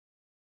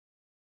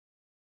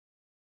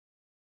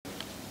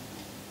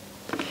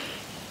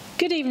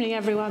Good evening,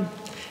 everyone.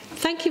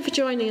 Thank you for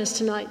joining us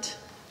tonight.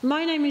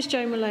 My name is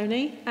Jo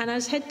Maloney, and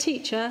as head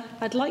teacher,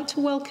 I'd like to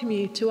welcome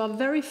you to our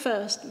very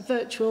first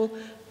virtual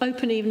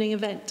open evening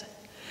event.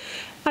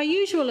 Our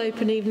usual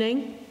open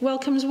evening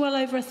welcomes well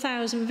over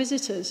 1,000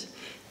 visitors.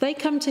 They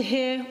come to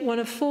hear one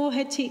of 4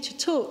 head teacher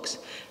talks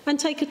and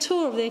take a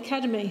tour of the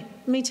academy,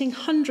 meeting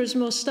hundreds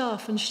more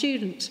staff and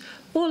students,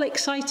 all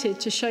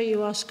excited to show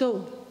you our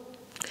school.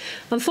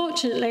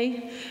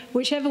 Unfortunately,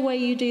 whichever way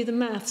you do the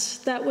maths,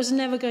 that was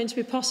never going to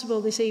be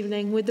possible this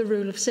evening with the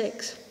rule of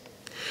 6.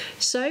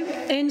 So,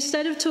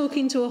 instead of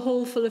talking to a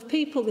hall full of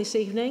people this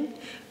evening,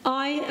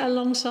 I,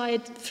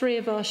 alongside 3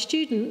 of our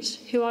students,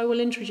 who I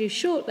will introduce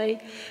shortly,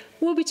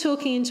 will be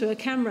talking into a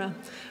camera,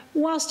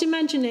 whilst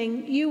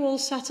imagining you all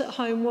sat at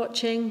home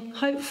watching,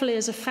 hopefully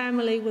as a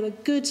family with a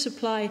good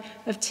supply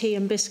of tea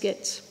and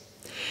biscuits.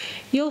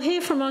 You'll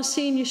hear from our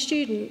senior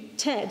student,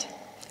 Ted.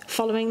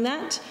 Following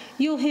that,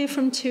 you'll hear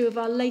from 2 of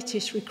our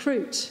latest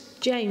recruits,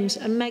 James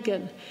and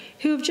Megan,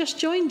 who have just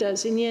joined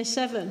us in Year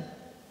 7.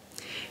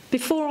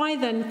 Before I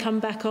then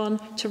come back on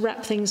to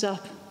wrap things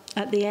up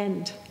at the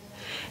end.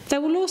 There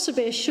will also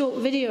be a short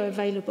video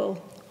available,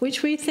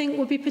 which we think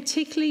will be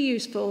particularly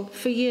useful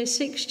for Year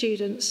 6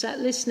 students sat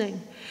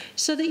listening,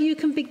 so that you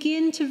can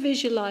begin to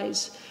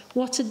visualise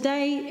what a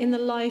day in the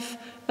life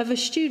of a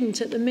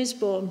student at the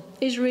Misbourne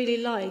is really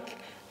like,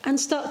 and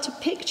start to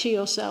picture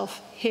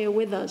yourself here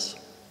with us.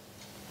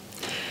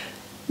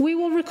 We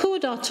will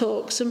record our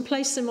talks and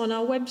place them on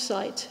our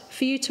website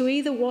for you to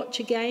either watch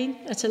again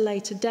at a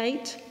later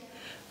date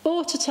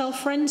or to tell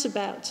friends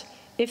about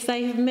if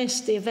they have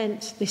missed the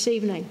event this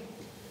evening.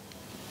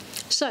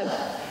 So,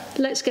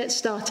 let's get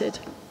started.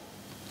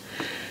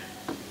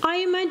 I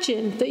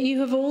imagine that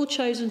you have all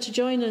chosen to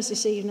join us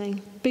this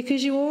evening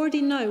because you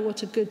already know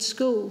what a good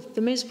school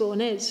the Misbourne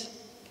is.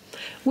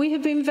 We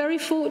have been very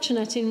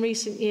fortunate in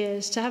recent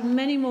years to have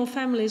many more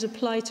families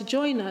apply to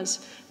join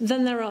us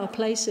than there are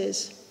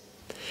places.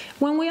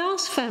 When we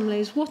ask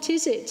families what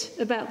is it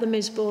about the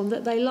Misbourne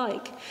that they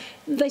like,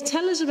 they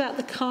tell us about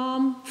the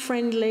calm,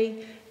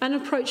 friendly and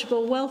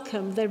approachable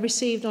welcome they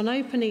received on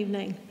open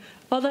evening,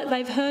 or that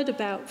they've heard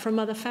about from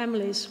other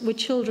families with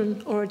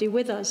children already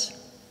with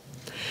us.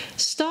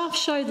 Staff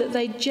show that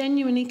they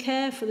genuinely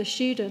care for the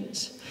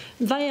students.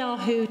 They are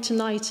who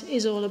tonight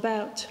is all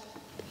about.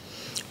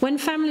 When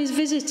families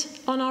visit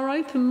on our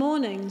open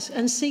mornings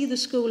and see the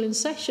school in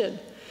session,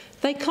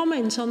 they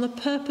comment on the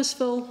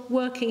purposeful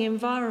working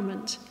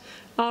environment,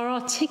 our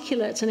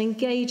articulate and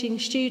engaging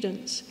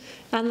students,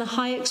 and the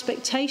high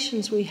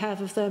expectations we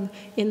have of them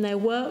in their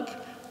work,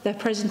 their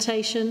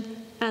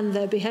presentation, and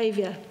their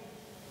behaviour.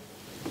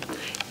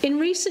 In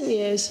recent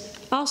years,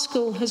 our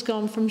school has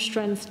gone from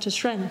strength to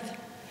strength.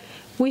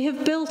 We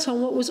have built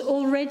on what was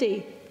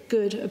already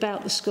good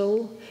about the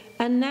school,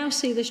 and now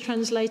see this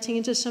translating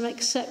into some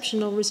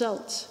exceptional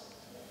results.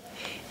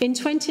 In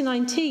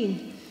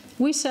 2019,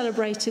 we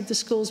celebrated the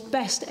school's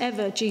best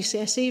ever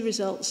GCSE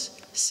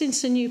results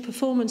since the new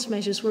performance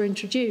measures were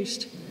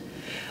introduced.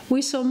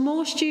 We saw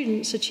more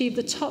students achieve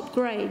the top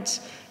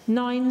grades,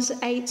 9s,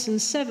 8s and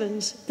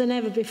 7s, than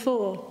ever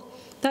before.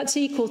 That's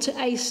equal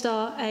to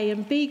A-star, A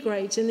and B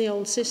grades in the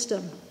old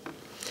system.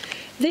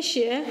 This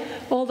year,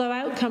 although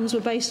outcomes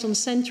were based on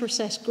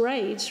centre-assessed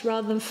grades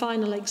rather than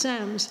final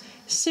exams,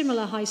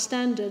 similar high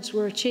standards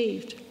were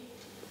achieved.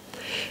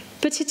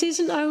 But it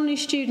isn't only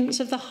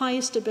students of the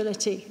highest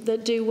ability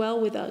that do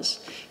well with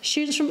us.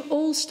 Students from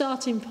all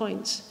starting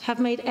points have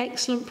made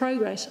excellent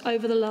progress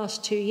over the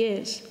last 2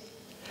 years.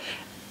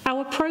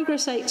 Our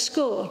Progress 8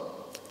 score,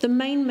 the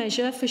main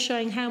measure for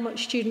showing how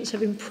much students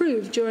have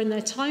improved during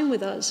their time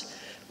with us,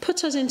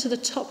 put us into the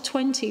top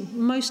 20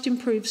 most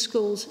improved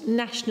schools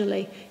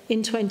nationally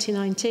in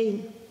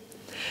 2019.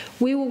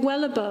 We were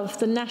well above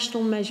the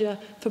national measure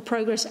for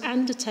progress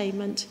and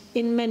attainment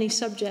in many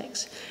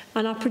subjects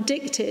and are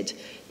predicted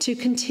to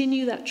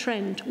continue that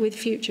trend with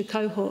future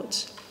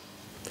cohorts.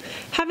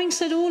 Having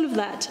said all of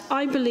that,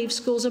 I believe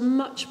schools are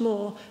much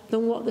more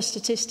than what the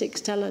statistics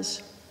tell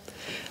us.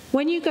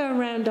 When you go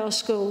around our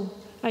school,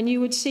 and you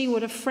would see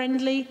what a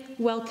friendly,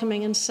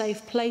 welcoming and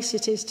safe place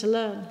it is to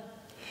learn.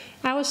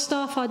 Our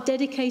staff are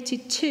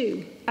dedicated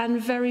to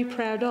and very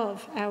proud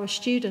of our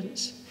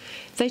students.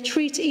 They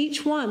treat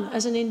each one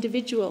as an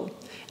individual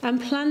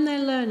and plan their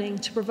learning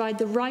to provide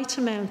the right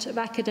amount of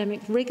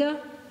academic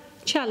rigour,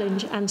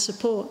 challenge and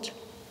support.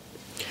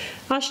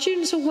 Our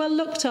students are well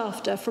looked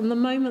after from the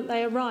moment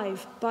they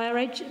arrive by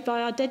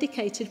our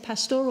dedicated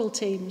pastoral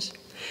teams.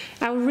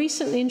 Our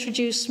recently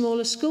introduced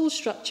smaller school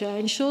structure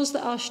ensures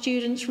that our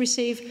students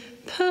receive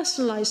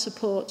personalised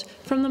support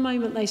from the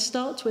moment they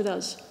start with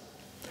us.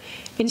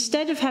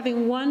 Instead of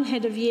having one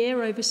head of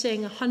year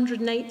overseeing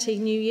 180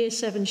 new Year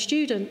 7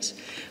 students,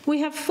 we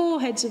have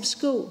 4 heads of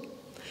school,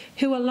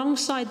 who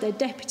alongside their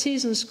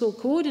deputies and school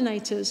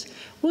coordinators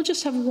will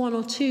just have 1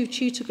 or 2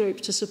 tutor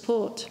groups to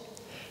support.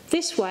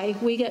 This way,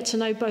 we get to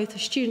know both the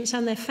students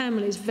and their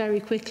families very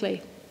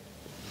quickly.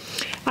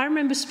 I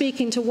remember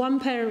speaking to one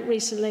parent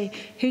recently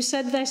who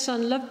said their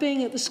son loved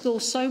being at the school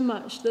so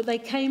much that they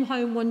came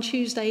home one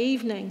Tuesday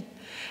evening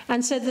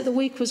and said that the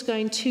week was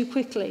going too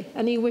quickly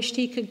and he wished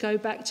he could go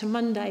back to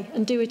Monday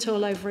and do it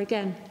all over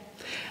again.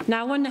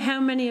 Now, I wonder how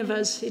many of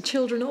us,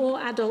 children or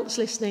adults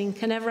listening,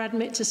 can ever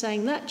admit to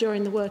saying that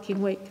during the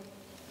working week.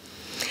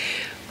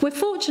 We're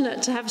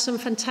fortunate to have some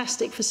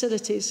fantastic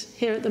facilities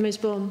here at the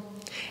Misbourne.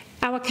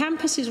 Our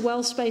campus is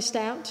well spaced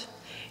out.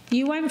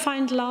 You won't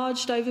find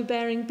large,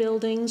 overbearing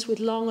buildings with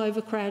long,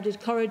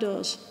 overcrowded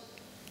corridors.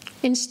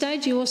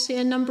 Instead, you will see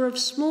a number of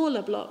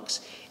smaller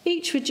blocks,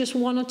 each with just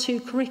one or two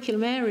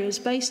curriculum areas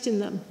based in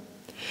them.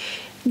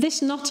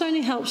 This not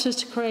only helps us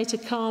to create a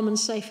calm and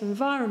safe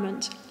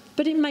environment,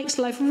 but it makes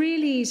life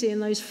really easy in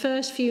those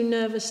first few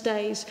nervous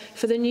days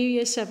for the new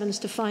Year 7s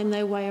to find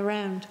their way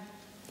around.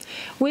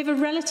 We have a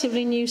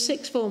relatively new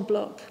sixth form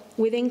block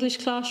with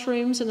English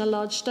classrooms and a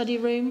large study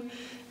room,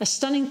 a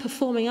stunning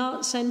performing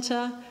arts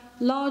centre,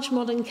 large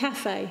modern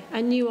cafe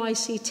and new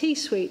ICT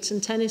suites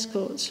and tennis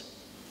courts.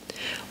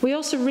 We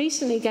also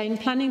recently gained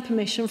planning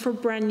permission for a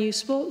brand new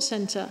sports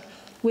centre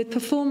with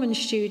performance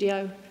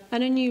studio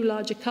and a new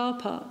larger car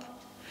park.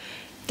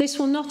 This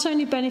will not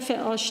only benefit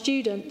our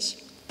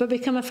students, but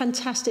become a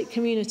fantastic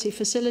community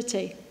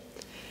facility.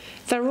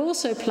 There are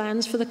also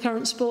plans for the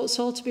current sports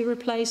hall to be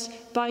replaced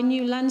by a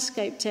new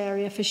landscaped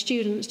area for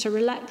students to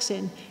relax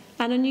in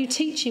and a new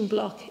teaching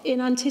block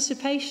in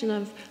anticipation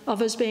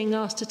of us being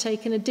asked to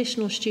take in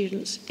additional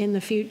students in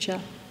the future.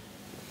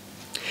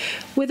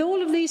 With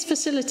all of these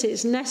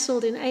facilities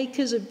nestled in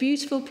acres of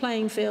beautiful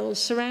playing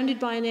fields surrounded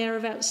by an air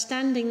of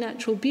outstanding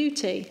natural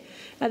beauty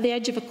at the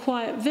edge of a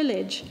quiet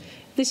village,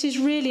 this is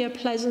really a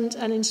pleasant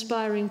and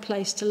inspiring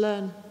place to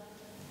learn.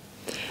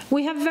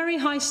 We have very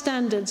high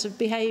standards of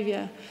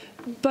behaviour,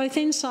 both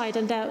inside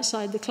and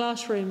outside the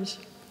classrooms.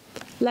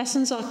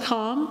 Lessons are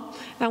calm,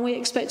 and we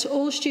expect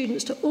all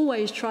students to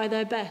always try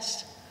their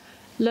best,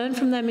 learn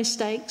from their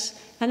mistakes,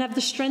 and have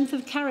the strength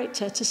of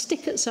character to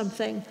stick at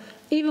something,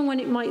 even when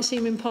it might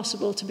seem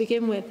impossible to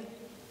begin with.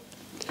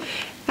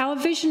 Our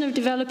vision of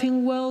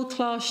developing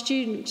world-class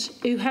students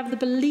who have the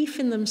belief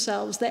in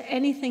themselves that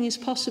anything is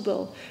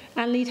possible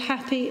and lead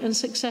happy and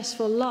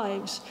successful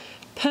lives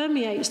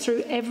permeates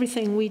through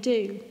everything we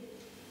do.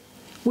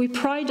 We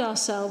pride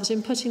ourselves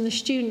in putting the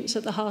students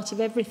at the heart of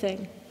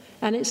everything,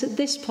 and it's at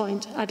this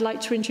point I'd like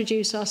to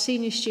introduce our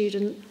senior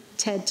student,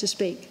 Ted, to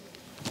speak.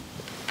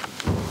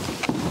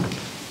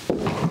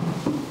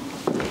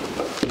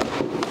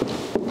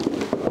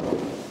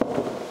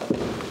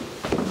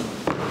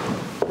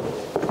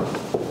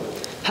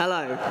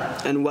 Hello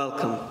and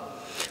welcome.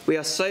 We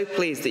are so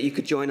pleased that you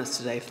could join us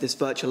today for this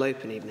virtual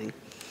open evening.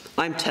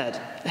 I'm Ted,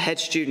 a head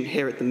student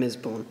here at the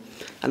Misbourne,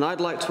 and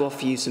I'd like to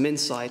offer you some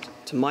insight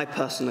to my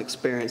personal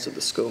experience at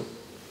the school.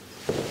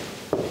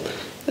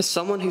 As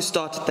someone who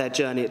started their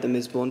journey at the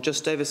Misbourne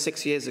just over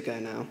 6 years ago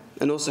now,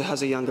 and also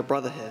has a younger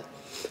brother here,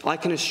 I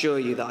can assure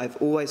you that I've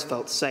always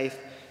felt safe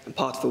and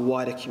part of a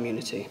wider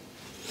community.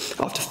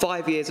 After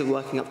 5 years of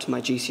working up to my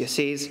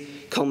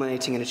GCSEs,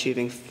 culminating in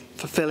achieving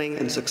fulfilling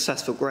and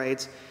successful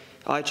grades,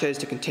 I chose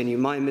to continue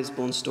my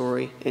Misbourne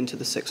story into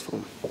the sixth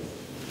form.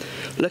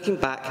 Looking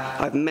back,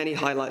 I have many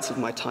highlights of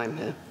my time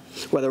here,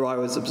 whether I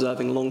was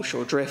observing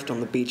longshore drift on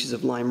the beaches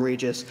of Lyme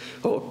Regis,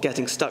 or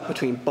getting stuck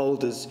between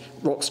boulders,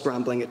 rock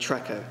scrambling at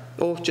Treco,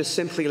 or just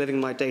simply living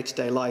my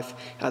day-to-day life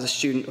as a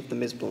student of the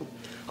Misbourne.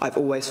 I've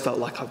always felt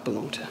like I've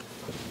belonged here.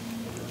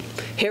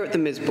 Here at the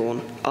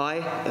Misbourne, I,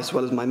 as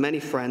well as my many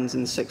friends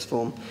in sixth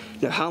form,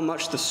 know how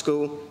much the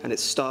school and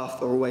its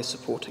staff are always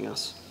supporting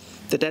us.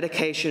 The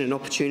dedication and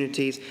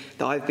opportunities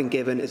that I've been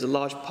given is a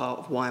large part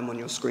of why I'm on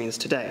your screens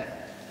today.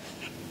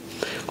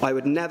 I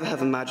would never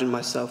have imagined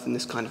myself in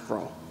this kind of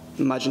role,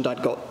 imagined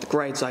I'd got the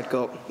grades I'd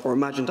got, or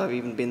imagined I've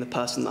even been the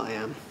person that I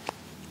am.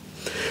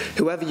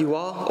 Whoever you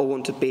are or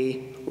want to be,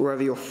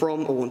 wherever you're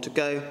from or want to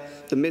go,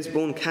 the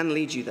Misbourne can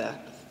lead you there,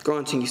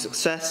 granting you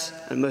success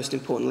and, most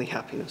importantly,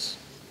 happiness.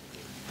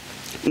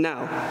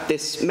 Now,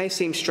 this may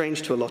seem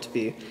strange to a lot of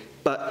you,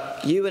 but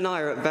you and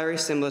I are at very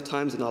similar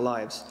times in our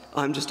lives.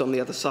 I'm just on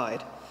the other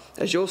side.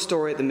 As your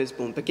story at the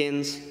Misbourne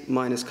begins,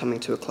 mine is coming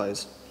to a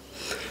close.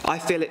 I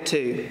feel it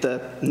too,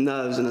 the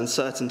nerves and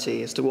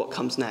uncertainty as to what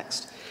comes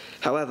next.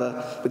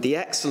 However, with the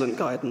excellent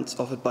guidance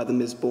offered by the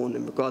Misbourne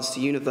in regards to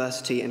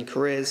university and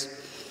careers,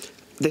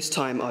 this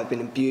time I've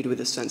been imbued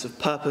with a sense of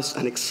purpose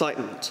and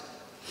excitement,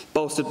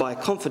 bolstered by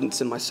a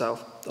confidence in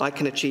myself that I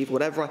can achieve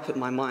whatever I put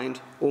my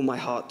mind or my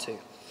heart to.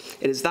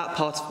 It is that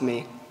part of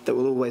me that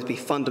will always be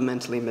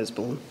fundamentally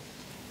Misbourne.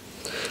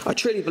 I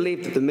truly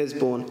believe that the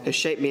Misbourne has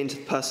shaped me into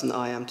the person that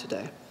I am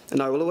today,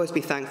 and I will always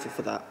be thankful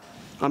for that.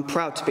 I'm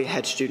proud to be a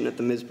head student at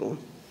the Misbourne.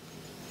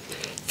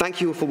 Thank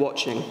you all for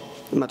watching.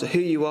 No matter who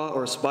you are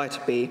or aspire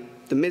to be,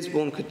 the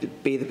Misbourne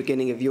could be the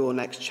beginning of your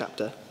next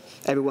chapter.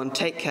 Everyone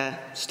take care,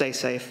 stay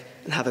safe,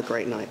 and have a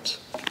great night.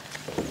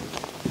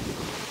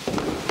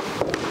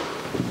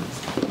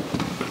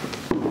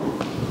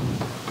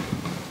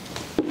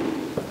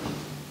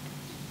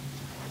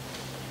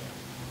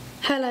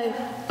 Hello,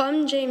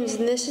 I'm James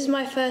and this is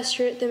my first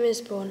year at the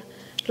Misbourne.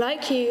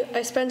 Like you,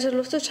 I spent a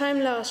lot of time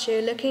last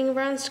year looking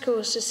around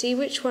schools to see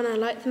which one I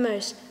liked the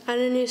most, and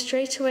I knew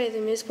straight away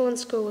the Misbourne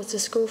School was the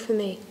school for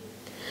me.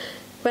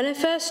 When I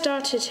first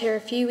started here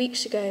a few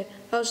weeks ago,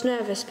 I was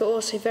nervous but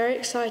also very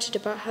excited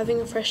about having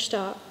a fresh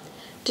start.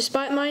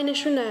 Despite my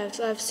initial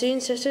nerves, I have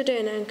soon settled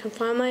in and can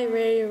find my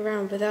way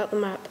around without the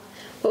map.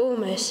 Or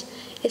almost.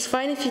 It's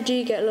fine if you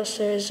do get lost,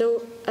 as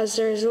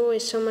there is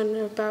always someone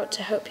about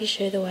to help you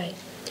show the way.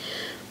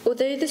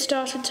 Although the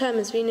start of term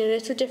has been a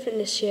little different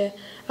this year,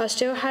 I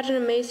still had an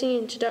amazing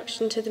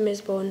introduction to the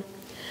Misbourne.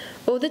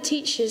 All the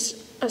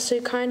teachers are so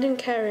kind and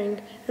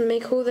caring and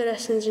make all the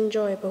lessons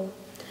enjoyable.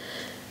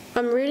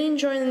 I'm really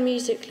enjoying the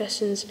music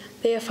lessons.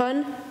 They are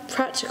fun,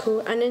 practical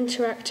and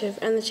interactive,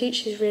 and the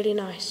teacher is really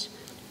nice.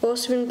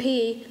 Also in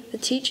PE, the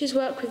teachers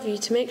work with you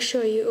to make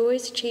sure you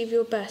always achieve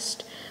your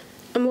best.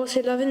 I'm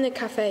also loving the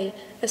cafe,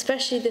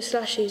 especially the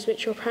slushies,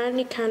 which will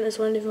apparently count as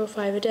one of your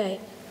 5 a day.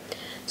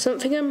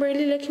 Something I'm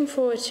really looking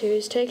forward to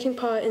is taking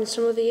part in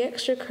some of the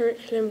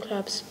extracurriculum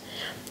clubs.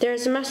 There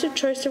is a massive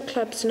choice of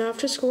clubs and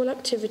after-school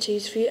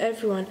activities for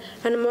everyone,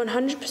 and I'm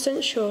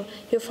 100% sure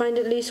you'll find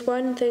at least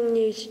one thing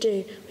new to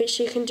do, which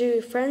you can do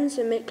with friends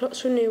and make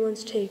lots of new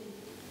ones too.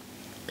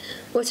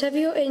 Whatever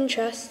your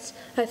interests,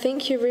 I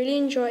think you'll really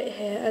enjoy it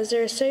here, as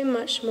there is so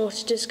much more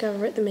to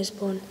discover at the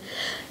Misbourne.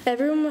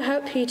 Everyone will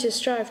help you to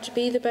strive to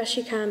be the best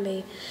you can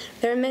be.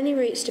 There are many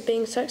routes to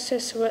being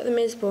successful at the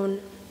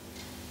Misbourne,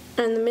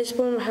 and the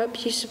Misbourne will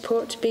help you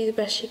support to be the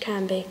best you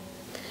can be.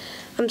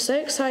 I'm so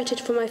excited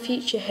for my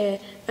future here,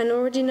 and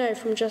already know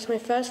from just my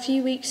first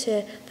few weeks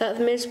here that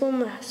the Misbourne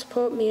will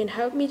support me and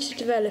help me to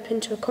develop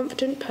into a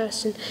confident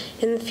person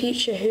in the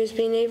future who has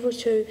been able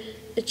to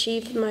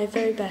achieve my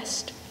very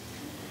best.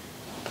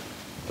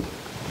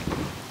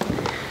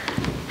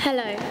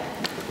 Hello,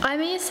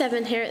 I'm Year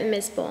 7 here at the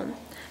Misbourne.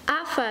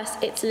 At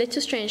first, it's a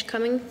little strange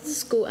coming to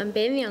school and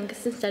being the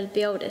youngest instead of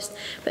the oldest,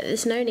 but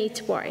there's no need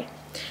to worry.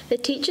 The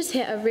teachers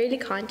here are really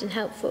kind and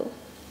helpful.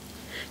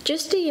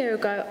 Just a year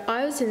ago,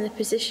 I was in the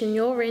position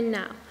you're in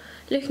now.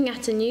 Looking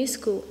at a new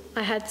school,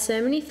 I had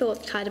so many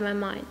thoughts cloud in my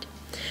mind.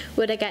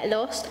 Would I get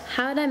lost?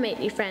 How would I make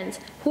new friends?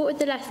 What would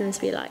the lessons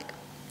be like?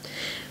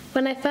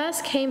 When I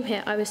first came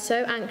here, I was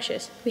so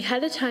anxious. We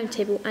had a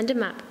timetable and a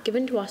map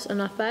given to us on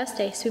our first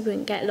day so we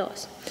wouldn't get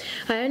lost.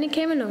 I only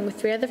came along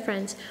with 3 other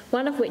friends,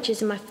 one of which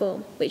is in my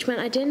form, which meant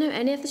I didn't know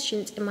any of the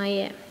students in my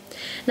year.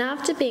 Now,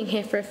 after being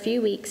here for a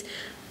few weeks,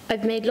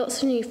 I've made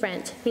lots of new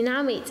friends. We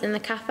now meet in the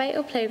cafe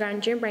or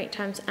playground during break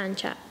times and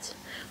chats.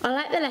 I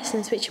like the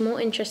lessons which are more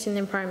interesting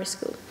than primary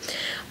school.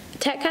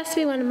 Tech has to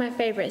be one of my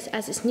favourites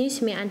as it's new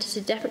to me and it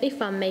is definitely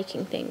fun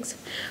making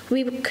things.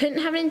 We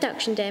couldn't have an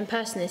induction day in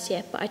person this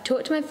year, but I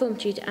talked to my form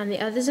tutor and the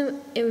others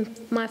in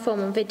my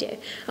form on video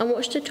and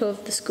watched a tour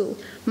of the school,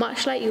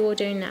 much like you all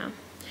do now.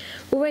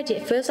 Already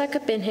it feels like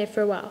I've been here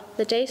for a while.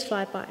 The days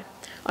fly by.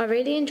 I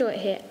really enjoy it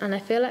here and I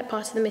feel like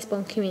part of the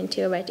Misbourne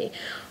community already.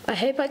 I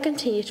hope I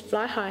continue to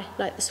fly high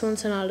like the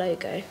swans on our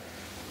logo.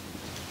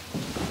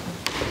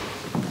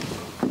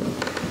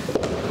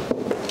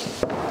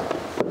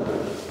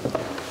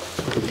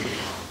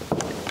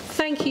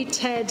 Thank you,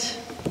 Ted,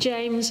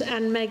 James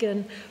and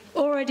Megan,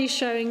 already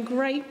showing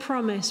great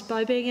promise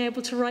by being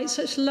able to write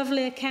such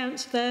lovely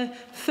accounts of their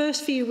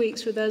first few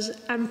weeks with us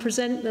and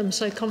present them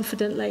so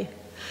confidently.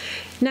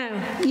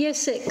 Now, Year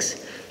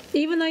 6,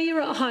 even though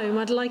you're at home,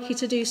 I'd like you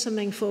to do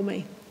something for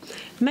me.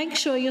 Make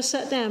sure you're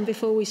sat down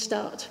before we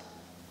start.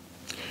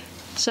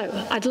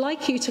 So, I'd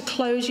like you to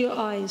close your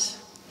eyes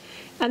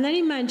and then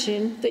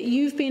imagine that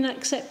you've been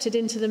accepted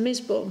into the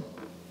Misbourne.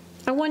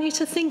 I want you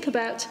to think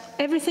about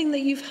everything that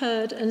you've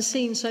heard and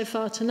seen so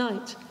far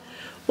tonight,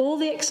 all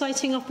the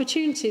exciting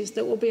opportunities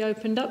that will be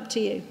opened up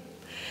to you.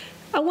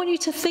 I want you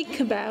to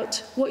think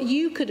about what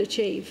you could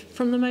achieve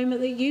from the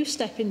moment that you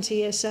step into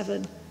Year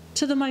 7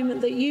 to the moment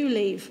that you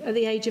leave at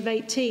the age of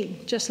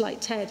 18, just like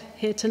Ted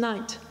here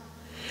tonight.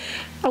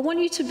 I want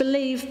you to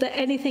believe that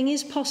anything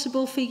is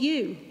possible for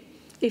you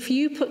if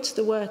you put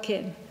the work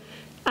in.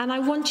 And I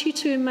want you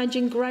to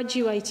imagine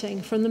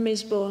graduating from the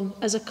Misbourne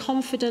as a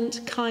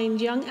confident,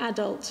 kind young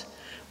adult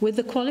with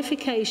the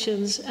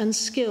qualifications and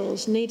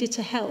skills needed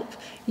to help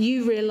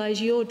you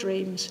realise your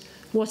dreams,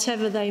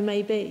 whatever they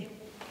may be.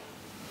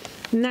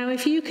 Now,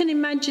 if you can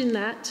imagine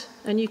that,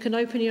 and you can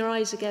open your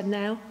eyes again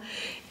now,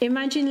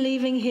 imagine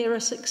leaving here a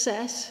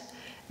success,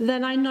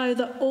 then I know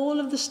that all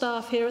of the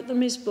staff here at the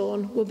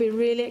Misbourne will be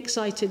really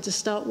excited to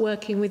start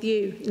working with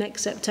you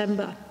next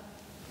September.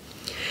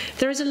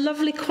 There is a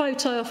lovely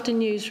quote I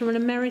often use from an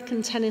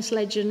American tennis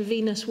legend,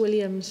 Venus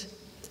Williams.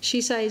 She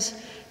says,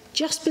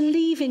 "Just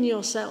believe in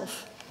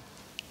yourself.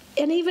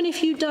 And even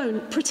if you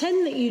don't,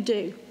 pretend that you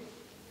do.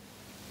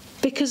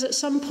 Because at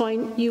some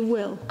point you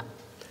will."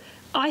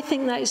 I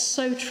think that is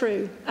so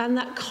true. And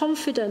that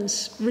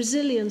confidence,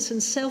 resilience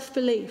and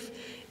self-belief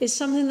is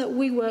something that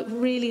we work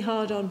really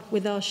hard on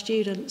with our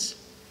students.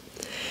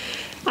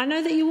 I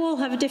know that you all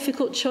have a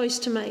difficult choice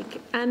to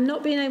make, and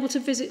not being able to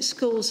visit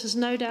schools has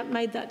no doubt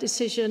made that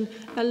decision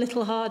a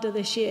little harder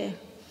this year.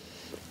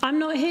 I'm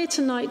not here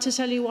tonight to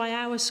tell you why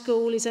our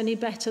school is any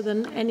better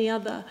than any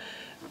other,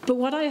 But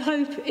what I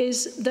hope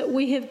is that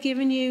we have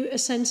given you a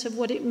sense of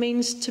what it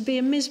means to be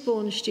a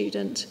Misbourne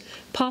student,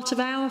 part of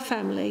our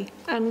family,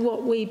 and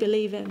what we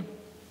believe in.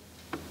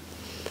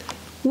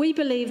 We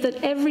believe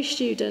that every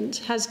student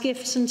has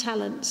gifts and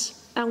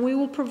talents, and we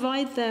will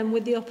provide them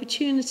with the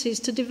opportunities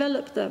to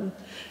develop them,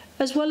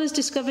 as well as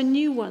discover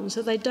new ones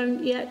that they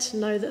don't yet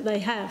know that they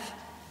have.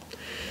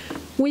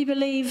 We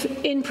believe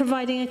in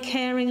providing a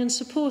caring and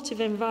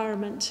supportive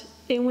environment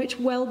in which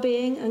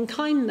well-being and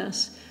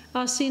kindness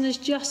are seen as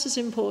just as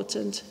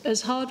important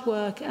as hard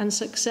work and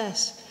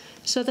success,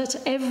 so that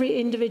every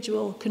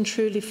individual can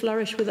truly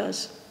flourish with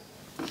us.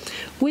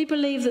 We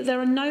believe that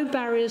there are no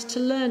barriers to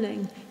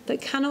learning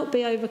that cannot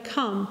be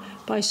overcome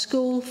by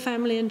school,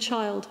 family and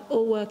child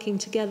all working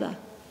together.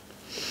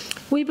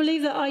 We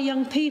believe that our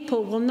young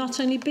people will not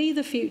only be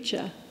the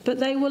future, but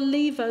they will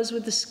leave us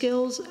with the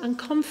skills and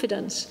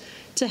confidence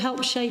to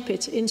help shape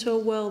it into a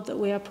world that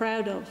we are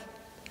proud of.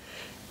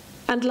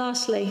 And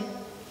lastly,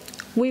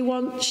 we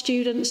want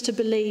students to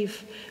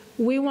believe.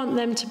 We want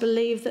them to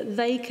believe that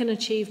they can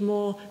achieve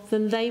more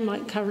than they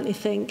might currently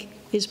think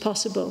is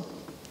possible.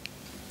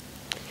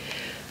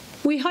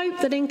 We hope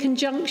that in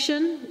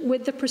conjunction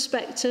with the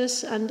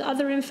prospectus and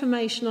other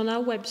information on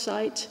our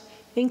website,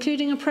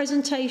 including a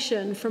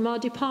presentation from our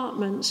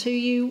departments who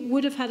you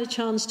would have had a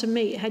chance to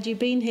meet had you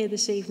been here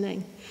this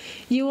evening,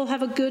 you will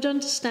have a good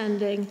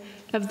understanding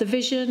of the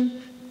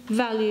vision,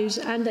 values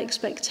and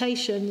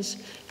expectations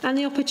and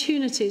the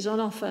opportunities on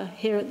offer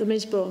here at the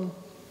Misbourne.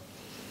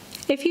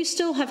 If you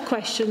still have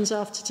questions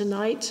after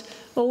tonight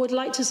or would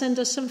like to send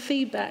us some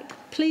feedback,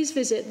 please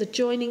visit the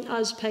Joining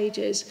Us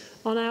pages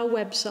on our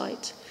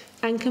website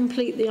and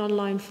complete the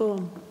online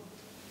form.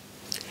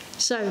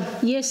 So,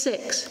 Year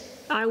 6,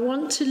 I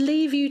want to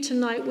leave you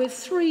tonight with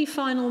 3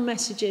 final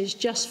messages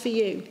just for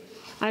you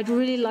I'd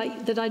really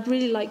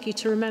like you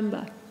to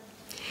remember.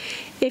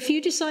 If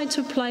you decide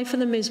to apply for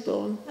the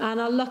Misbourne and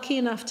are lucky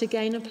enough to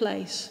gain a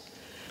place,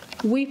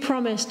 we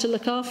promise to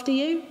look after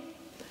you,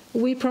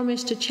 we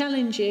promise to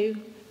challenge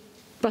you,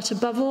 but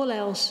above all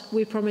else,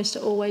 we promise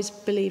to always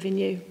believe in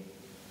you.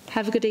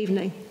 Have a good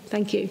evening.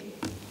 Thank you.